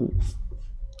 So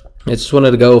I just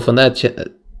wanted to go off on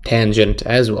that tangent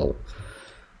as well.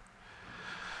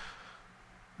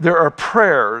 There are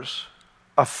prayers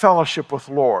of fellowship with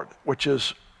Lord, which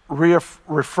is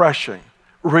refreshing,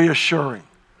 reassuring,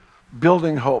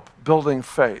 building hope, building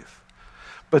faith.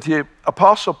 But the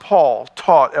Apostle Paul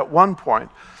taught at one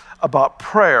point about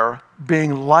prayer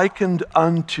being likened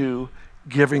unto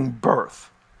giving birth.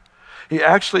 He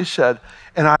actually said,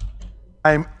 and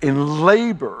I'm in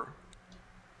labor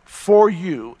for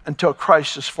you until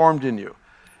Christ is formed in you.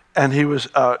 And he was,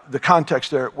 the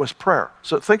context there was prayer.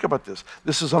 So think about this.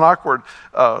 This is an awkward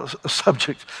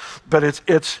subject, but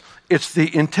it's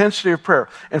the intensity of prayer.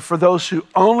 And for those who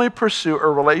only pursue a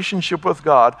relationship with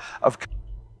God of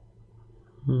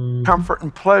comfort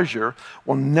and pleasure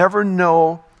will never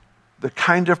know the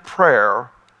kind of prayer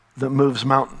that moves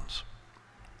mountains.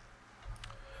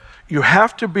 You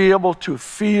have to be able to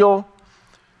feel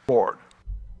Lord.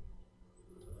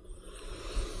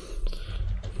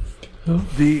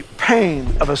 The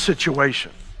pain of a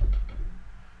situation.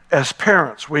 As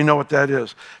parents, we know what that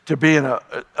is, to be in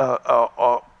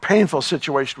a painful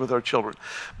situation with our children.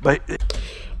 But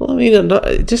well, I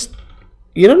mean, just,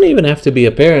 you don't even have to be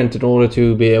a parent in order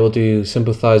to be able to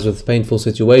sympathize with painful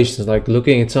situations, like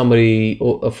looking at somebody,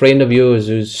 or a friend of yours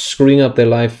who's screwing up their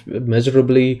life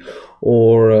miserably,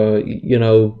 or you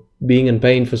know, being in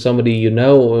pain for somebody you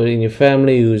know, or in your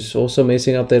family who's also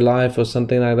messing up their life or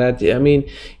something like that. I mean,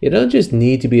 you don't just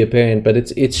need to be a parent, but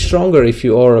it's stronger if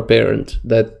you are a parent,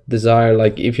 that desire.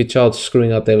 Like if your child's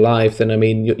screwing up their life, then I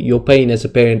mean, your pain as a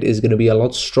parent is going to be a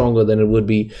lot stronger than it would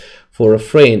be for a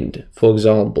friend, for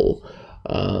example,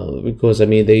 because I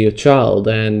mean, they're your child,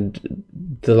 and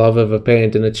the love of a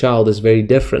parent and a child is very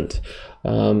different.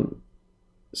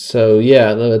 So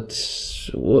yeah,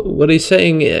 that's what he's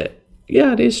saying.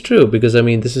 Yeah, it is true, because I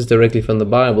mean, this is directly from the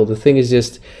Bible. The thing is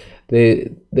just, there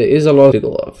is a lot to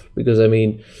go off, because I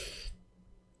mean,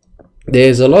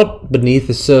 there's a lot beneath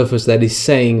the surface that he's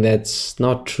saying that's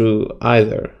not true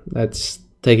either. That's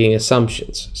taking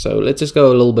assumptions. So let's just go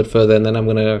a little bit further, and then I'm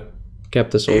going to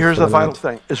cap this off. Here's the final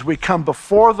thing, is we come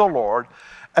before the Lord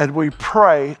and we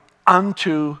pray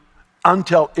until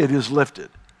it is lifted,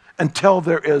 until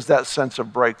there is that sense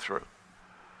of breakthrough.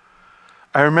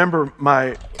 I remember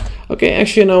Okay,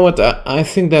 actually, you know what? I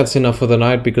think that's enough for the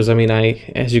night, because I mean,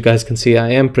 as you guys can see, I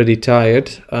am pretty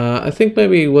tired. I think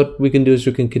maybe what we can do is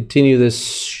we can continue this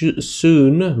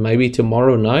soon, maybe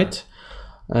tomorrow night.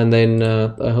 And then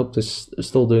I hope this is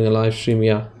still doing a live stream.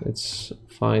 Yeah, it's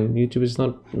fine. YouTube is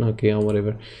not okay, or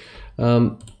whatever.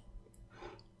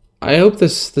 I hope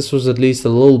this was at least a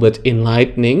little bit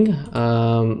enlightening.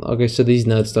 Okay, so these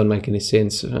notes don't make any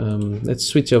sense. Let's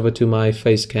switch over to my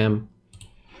face cam.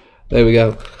 There we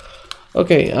go.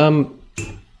 Okay,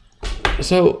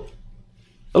 so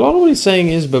a lot of what he's saying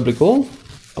is biblical.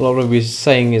 A lot of what he's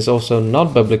saying is also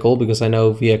not biblical, because I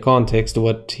know via context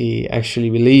what he actually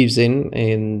believes in.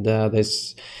 And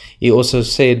he also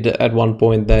said at one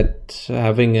point that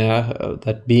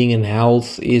that being in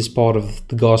health is part of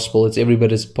the gospel. It's every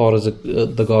bit as part of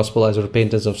the gospel as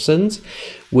repentance of sins,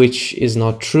 which is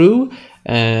not true.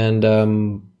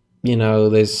 And you know,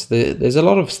 there's a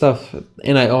lot of stuff,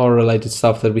 NIR related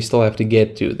stuff, that we still have to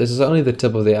get to. This is only the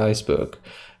tip of the iceberg,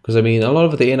 because I mean, a lot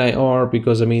of the NIR,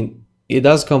 because I mean, it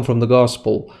does come from the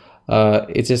gospel.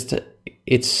 It's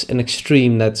an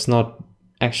extreme that's not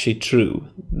actually true.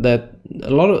 That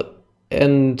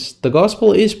and the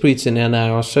gospel is preached in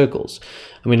NIR circles.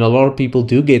 I mean, a lot of people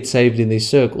do get saved in these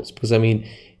circles, because I mean,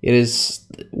 it is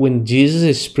when Jesus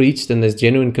is preached and there's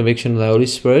genuine conviction of the Holy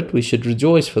Spirit, we should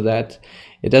rejoice for that.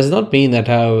 It does not mean that,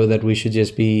 however, that we should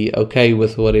just be okay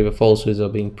with whatever falsehoods are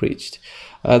being preached.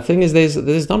 Thing is,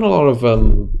 there's not a lot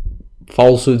of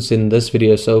falsehoods in this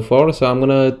video so far, so I'm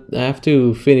gonna have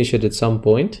to finish it at some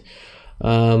point.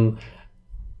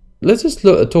 Let's just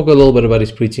talk a little bit about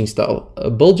his preaching style.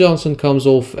 Bill Johnson comes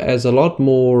off as a lot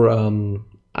more,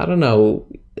 I don't know,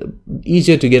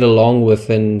 easier to get along with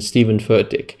than Stephen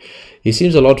Furtick. He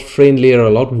seems a lot friendlier, a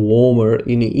lot warmer,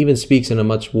 and he even speaks in a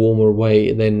much warmer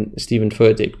way than Stephen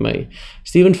Furtick may.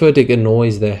 Stephen Furtick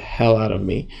annoys the hell out of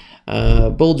me.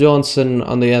 Bill Johnson,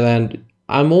 on the other hand,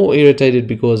 I'm more irritated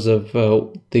because of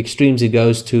the extremes he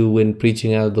goes to when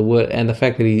preaching out of the word, and the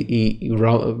fact that he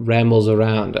rambles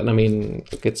around. And I mean,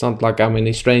 it's not like I'm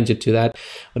any stranger to that,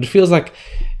 but it feels like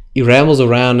he rambles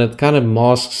around. It kind of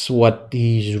masks what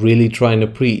he's really trying to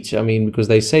preach. I mean, because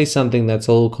they say something that's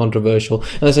all controversial,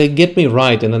 and they say, "Get me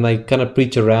right," and then they kind of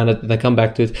preach around it, and they come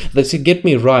back to it. They say, "Get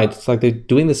me right." It's like they're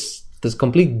doing this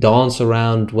complete dance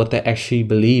around what they actually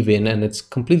believe in, and it's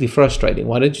completely frustrating.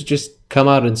 Why don't you just come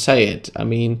out and say it? I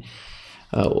mean,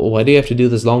 why do you have to do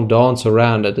this long dance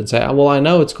around it and say, "Oh, well, I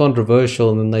know it's controversial,"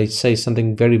 and then they say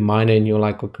something very minor and you're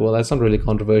like, okay, well, that's not really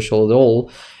controversial at all,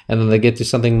 and then they get to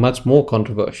something much more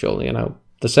controversial. You know,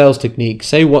 the sales technique,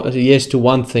 say yes to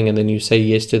one thing and then you say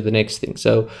yes to the next thing.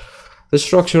 So the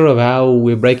structure of how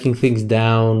we're breaking things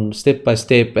down step by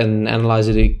step and analyze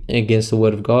it against the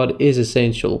Word of God is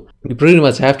essential. You pretty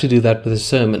much have to do that with a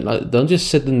sermon. Don't just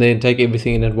sit in there and take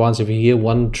everything in at once. If you hear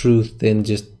one truth, then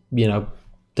just, you know,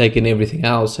 take in everything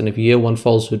else. And if you hear one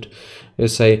falsehood, you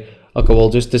say, okay, well,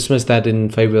 just dismiss that in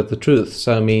favor of the truth.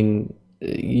 So, I mean,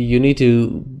 you need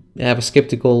to have a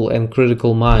skeptical and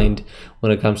critical mind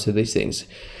when it comes to these things.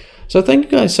 So thank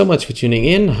you guys so much for tuning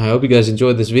in. I hope you guys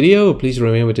enjoyed this video. Please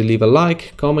remember to leave a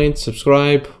like, comment,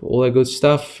 subscribe, all that good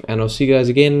stuff. And I'll see you guys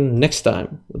again next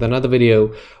time with another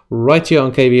video right here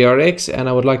on KBRX. And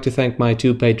I would like to thank my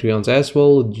 2 Patreons as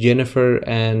well, Jennifer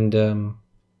and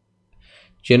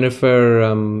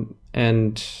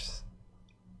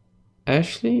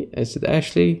Ashley. Is it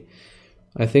Ashley?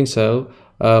 I think so.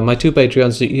 My 2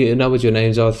 Patreons, you know what your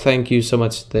names are. Thank you so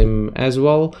much to them as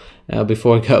well.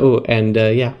 Before I go, and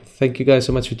yeah, thank you guys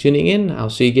so much for tuning in. I'll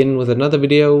see you again with another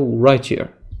video right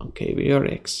here on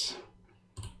KBRX.